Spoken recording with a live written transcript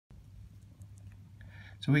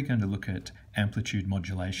So we're going to look at amplitude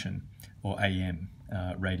modulation, or AM,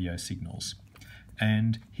 radio signals.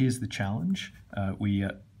 And here's the challenge. We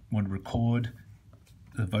want to record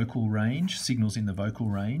the vocal range, signals in the vocal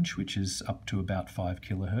range, which is up to about 5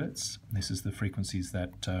 kilohertz. This is the frequencies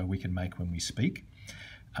that we can make when we speak.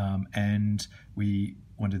 And we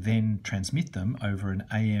want to then transmit them over an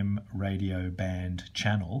AM radio band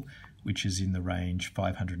channel, which is in the range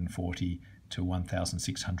 540 to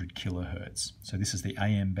 1600 kilohertz. So this is the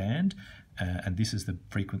AM band, and this is the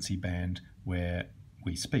frequency band where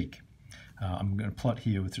we speak. I'm going to plot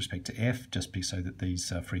here with respect to F, just so that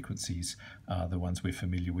these frequencies are the ones we're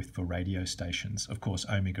familiar with for radio stations. Of course,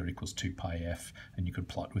 omega equals 2 pi F, and you could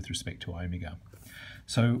plot with respect to omega.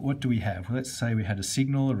 So what do we have? Well, let's say we had a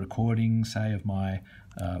signal, a recording, say, of my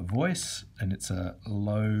voice, and it's a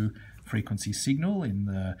low frequency signal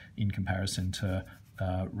in comparison to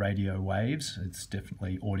radio waves. It's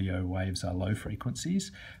definitely, audio waves are low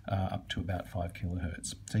frequencies, up to about 5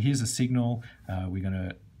 kilohertz. So here's a signal. We're going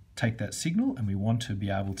to take that signal and we want to be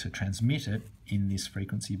able to transmit it in this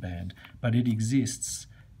frequency band, but it exists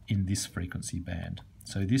in this frequency band.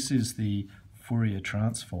 So this is the Fourier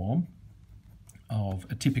transform of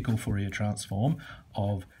a typical Fourier transform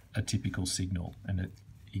of a typical signal, and it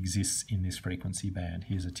exists in this frequency band.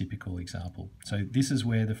 Here's a typical example. So this is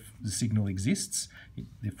where the signal exists,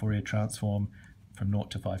 the Fourier transform from 0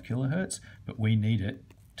 to 5 kilohertz, but we need it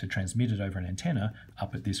to transmit it over an antenna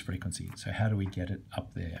up at this frequency. So how do we get it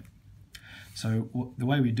up there? So the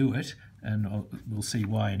way we do it, and we'll see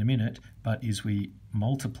why in a minute, but is we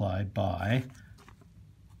multiply by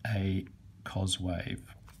a cos wave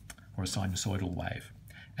or a sinusoidal wave.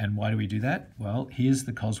 And why do we do that? Well, here's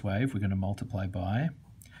the cos wave we're going to multiply by,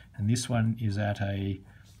 and this one is at a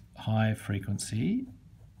high frequency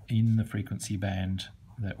in the frequency band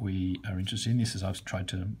that we are interested in. This is, I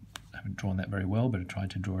haven't drawn that very well, but I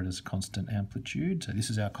tried to draw it as a constant amplitude. So this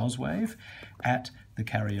is our cos wave at the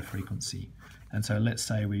carrier frequency. And so let's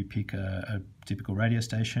say we pick a typical radio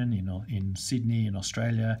station in Sydney in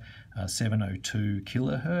Australia. 702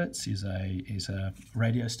 kilohertz is a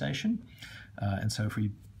radio station. And so if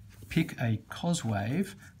we pick a cos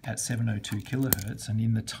wave at 702 kilohertz, and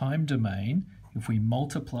in the time domain, if we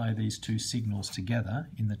multiply these two signals together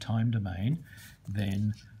in the time domain,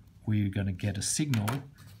 then we're going to get a signal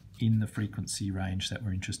in the frequency range that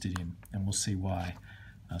we're interested in, and we'll see why.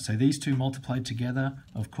 So these two multiplied together,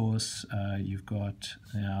 of course, you're going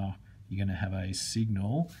to have a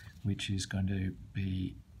signal which is going to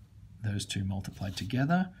be those two multiplied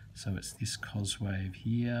together. So it's this cos wave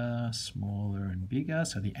here, smaller and bigger.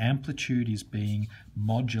 So the amplitude is being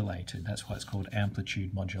modulated. That's why it's called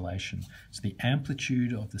amplitude modulation. So the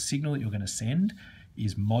amplitude of the signal that you're going to send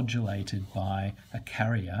is modulated by a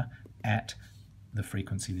carrier at the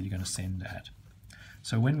frequency that you're going to send at.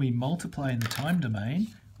 So when we multiply in the time domain,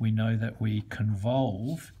 we know that we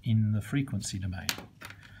convolve in the frequency domain.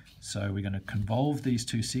 So we're going to convolve these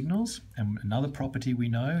two signals, and another property we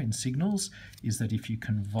know in signals is that if you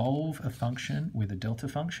convolve a function with a delta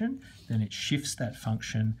function, then it shifts that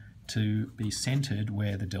function to be centered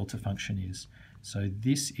where the delta function is. So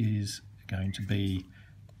this is going to be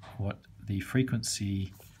what the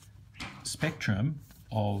frequency spectrum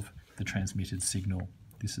of the transmitted signal.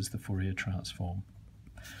 This is the Fourier transform.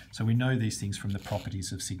 So we know these things from the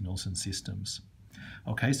properties of signals and systems.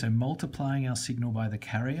 Okay, so multiplying our signal by the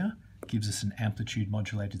carrier gives us an amplitude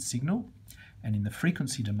modulated signal, and in the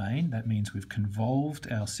frequency domain that means we've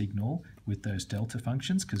convolved our signal with those delta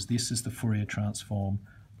functions, because this is the Fourier transform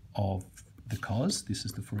of the cos, this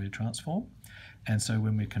is the Fourier transform. And so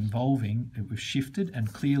when we're convolving, we've shifted,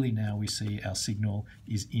 and clearly now we see our signal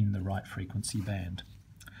is in the right frequency band.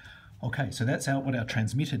 Okay, so that's what our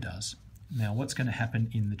transmitter does. Now what's going to happen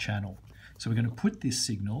in the channel? So we're going to put this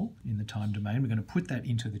signal in the time domain, we're going to put that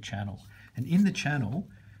into the channel. And in the channel,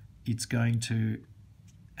 it's going to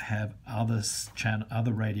have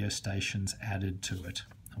other radio stations added to it,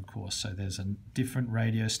 of course. So there's different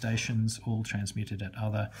radio stations all transmitted at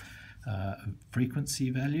other frequency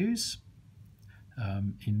values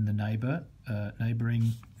in the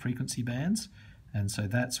neighboring frequency bands. And so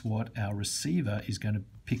that's what our receiver is going to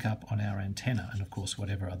pick up on our antenna, and of course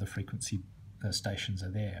whatever other frequency stations are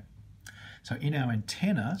there. So in our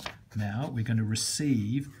antenna now we're going to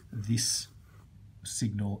receive this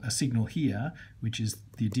signal, a signal here, which is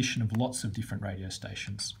the addition of lots of different radio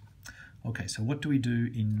stations. Okay, so what do we do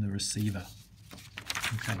in the receiver?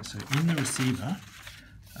 Okay, so in the receiver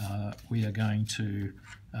we are going to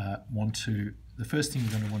the first thing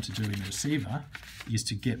we're going to want to do in the receiver is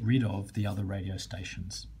to get rid of the other radio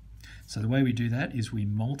stations. So the way we do that is we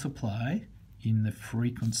multiply in the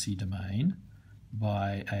frequency domain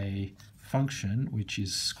by a function which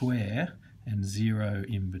is square and 0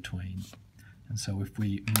 in between. And so if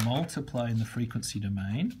we multiply in the frequency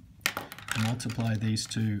domain, multiply these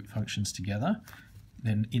two functions together,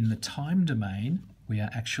 then in the time domain we are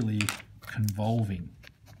actually convolving.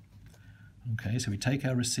 Okay, so we take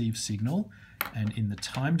our received signal, and in the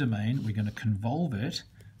time domain we're going to convolve it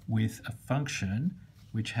with a function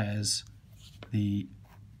which has the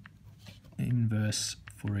inverse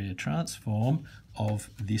Fourier transform of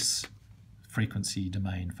this frequency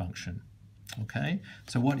domain function. Okay,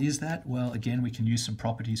 so what is that? Well, again, we can use some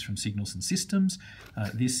properties from signals and systems.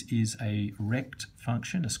 This is a rect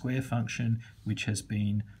function, a square function, which has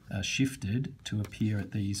been shifted to appear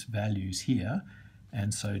at these values here.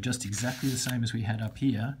 And so just exactly the same as we had up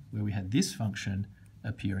here, where we had this function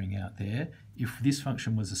appearing out there, if this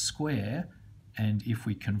function was a square, and if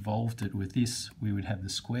we convolved it with this, we would have the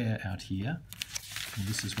square out here. And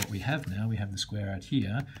this is what we have now. We have the square out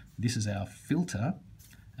here. This is our filter,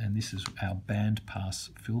 and this is our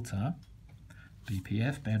bandpass filter,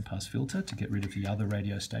 BPF, bandpass filter, to get rid of the other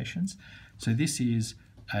radio stations. So this is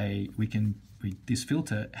this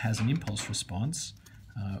filter has an impulse response,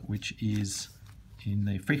 which is, in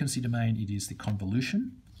the frequency domain, it is the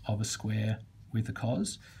convolution of a square with a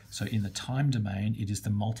cos. So in the time domain, it is the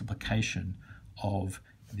multiplication of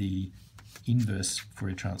the inverse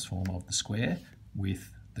Fourier transform of the square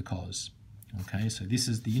with the cos. Okay, so this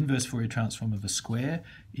is the inverse Fourier transform of a square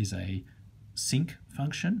is a sinc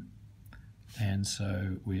function, and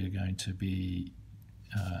so we're going to be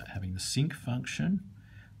having the sinc function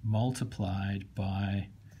multiplied by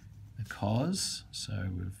the cos. So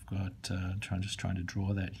we've got, just trying to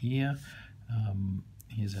draw that here.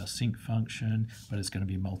 Here's our sinc function, but it's going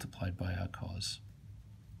to be multiplied by our cos.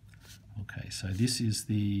 Okay, so this is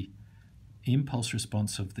the impulse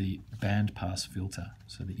response of the bandpass filter.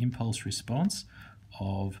 So the impulse response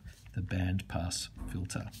of the bandpass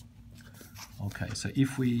filter. Okay, so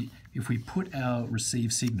if we put our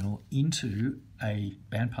received signal into a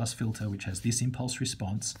bandpass filter which has this impulse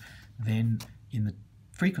response, then in the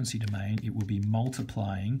frequency domain it will be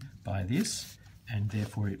multiplying by this, and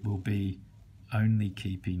therefore it will be only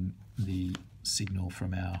keeping the signal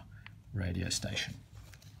from our radio station.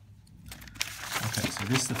 Okay, so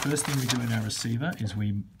this, the first thing we do in our receiver is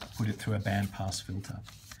we put it through a bandpass filter.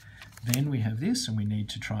 Then we have this, and we need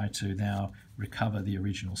to try to now recover the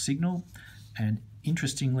original signal. And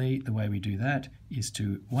interestingly, the way we do that is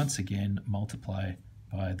to once again multiply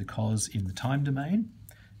by the cos in the time domain,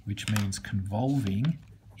 which means convolving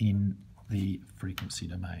in the frequency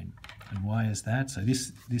domain. And why is that? So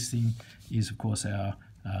this thing is, of course, our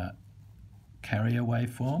carrier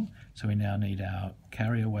waveform. So we now need our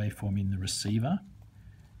carrier waveform in the receiver.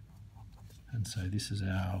 And so this is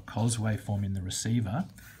our cos waveform in the receiver.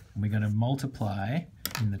 And we're going to multiply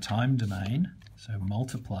in the time domain. So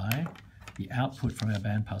multiply the output from our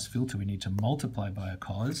bandpass filter. We need to multiply by a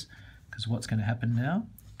cos, because what's going to happen now?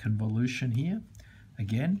 Convolution here.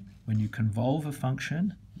 Again, when you convolve a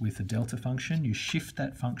function with a delta function, you shift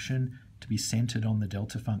that function to be centered on the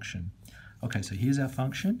delta function. Okay, so here's our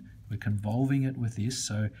function. We're convolving it with this,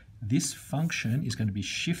 so this function is going to be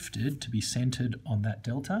shifted to be centered on that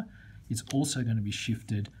delta. It's also going to be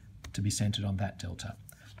shifted to be centered on that delta.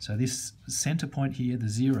 So this center point here, the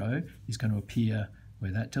 0, is going to appear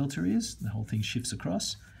where that delta is. The whole thing shifts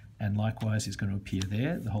across, and likewise it's going to appear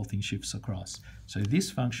there. The whole thing shifts across. So this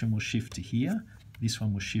function will shift to here. This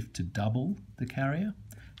one will shift to double the carrier,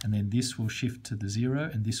 and then this will shift to the 0,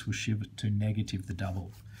 and this will shift to negative the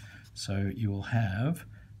double. So you will have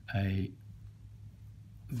a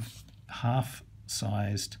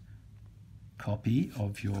half-sized copy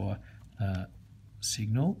of your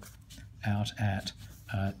signal out at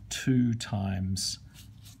 2 times,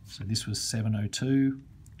 so this was 702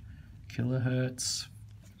 kilohertz,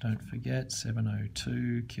 don't forget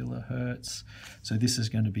 702 kilohertz, so this is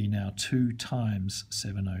going to be now 2 times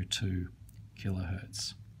 702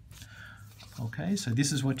 kilohertz. Okay, so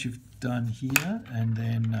this is what you've done here, and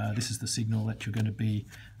then this is the signal that you're going to be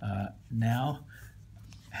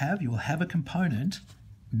you will have a component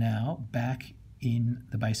now back in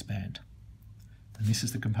the baseband. And this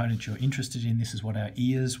is the component you're interested in. This is what our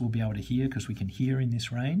ears will be able to hear, because we can hear in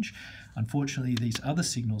this range. Unfortunately, these other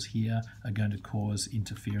signals here are going to cause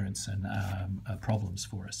interference and problems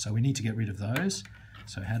for us. So we need to get rid of those.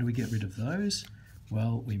 So how do we get rid of those?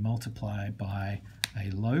 Well, we multiply by a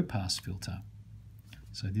low-pass filter.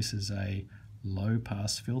 So this is a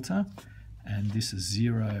low-pass filter, and this is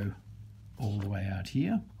 0 all the way out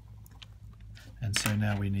here. And so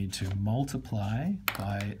now we need to multiply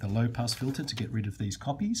by the low-pass filter to get rid of these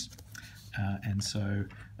copies. And so,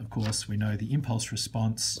 of course, we know the impulse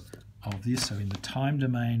response of this. So in the time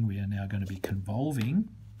domain, we are now going to be convolving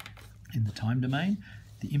in the time domain.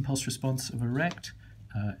 The impulse response of a rect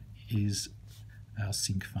is our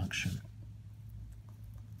sinc function.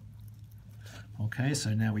 Okay,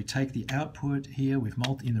 so now we take the output here with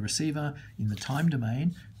in the receiver in the time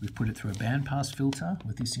domain. We've put it through a bandpass filter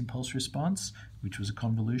with this impulse response, which was a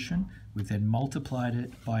convolution. We've then multiplied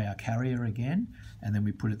it by our carrier again, and then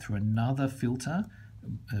we put it through another filter,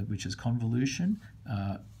 which is convolution,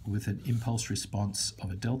 with an impulse response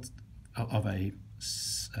of a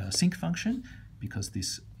sinc function, because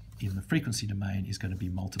this in the frequency domain is going to be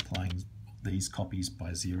multiplying these copies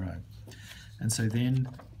by 0. And so then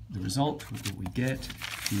the result that we get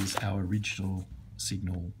is our original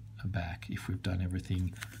signal back if we've done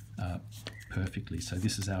everything perfectly. So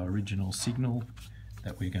this is our original signal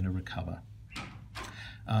that we're going to recover.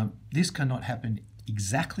 This cannot happen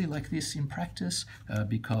exactly like this in practice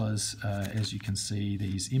because, as you can see,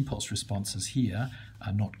 these impulse responses here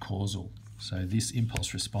are not causal. So this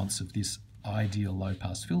impulse response of this ideal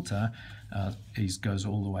low-pass filter goes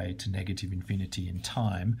all the way to negative infinity in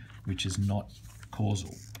time, which is not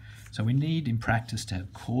causal. So we need in practice to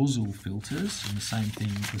have causal filters, and the same thing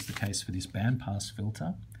was the case for this bandpass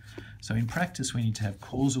filter. So in practice we need to have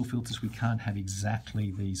causal filters. We can't have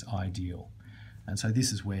exactly these ideal. And so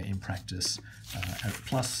this is where in practice,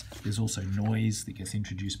 plus there's also noise that gets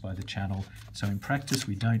introduced by the channel. So in practice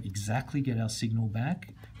we don't exactly get our signal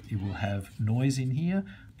back. It will have noise in here,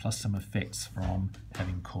 plus some effects from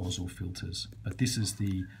having causal filters. But this is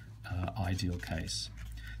the ideal case.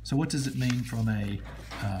 So what does it mean from a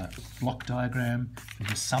block diagram? We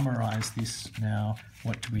just summarize this now.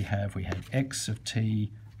 What do we have? We have x of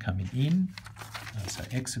t coming in. So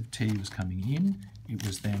x of t was coming in. It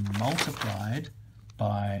was then multiplied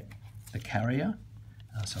by the carrier.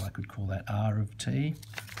 So I could call that r of t.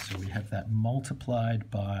 So we have that multiplied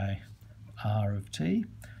by r of t.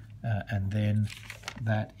 And then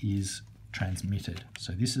that is transmitted.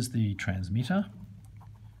 So this is the transmitter.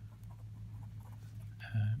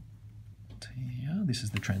 This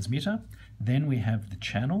is the transmitter. Then we have the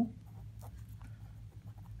channel,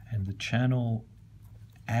 and the channel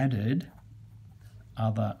added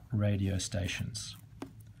other radio stations,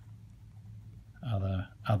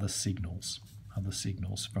 other signals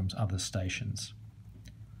from other stations.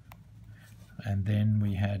 And then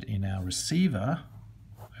we had in our receiver,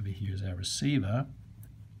 over here is our receiver.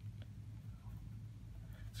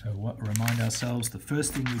 So remind ourselves, the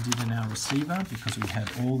first thing we did in our receiver, because we had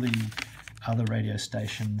all the other radio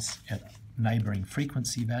stations at neighbouring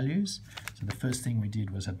frequency values, so the first thing we did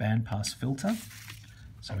was a bandpass filter.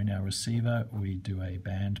 So in our receiver we do a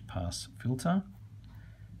bandpass filter.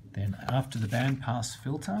 Then after the bandpass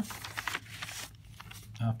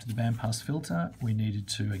filter, we needed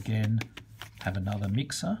to again have another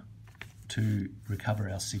mixer to recover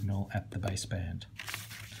our signal at the baseband.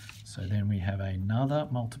 So then we have another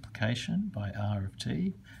multiplication by r of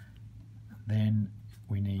t. Then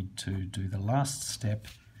we need to do the last step,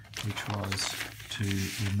 which was to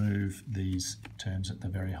remove these terms at the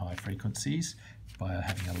very high frequencies by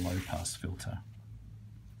having a low pass filter.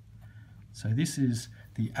 So this is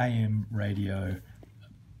the AM radio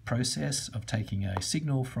process of taking a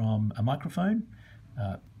signal from a microphone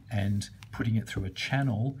and putting it through a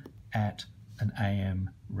channel at an AM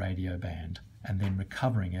radio band and then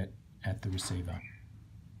recovering it at the receiver.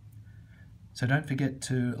 So don't forget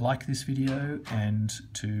to like this video and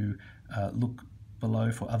to look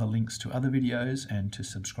below for other links to other videos and to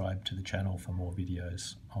subscribe to the channel for more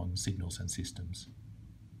videos on signals and systems.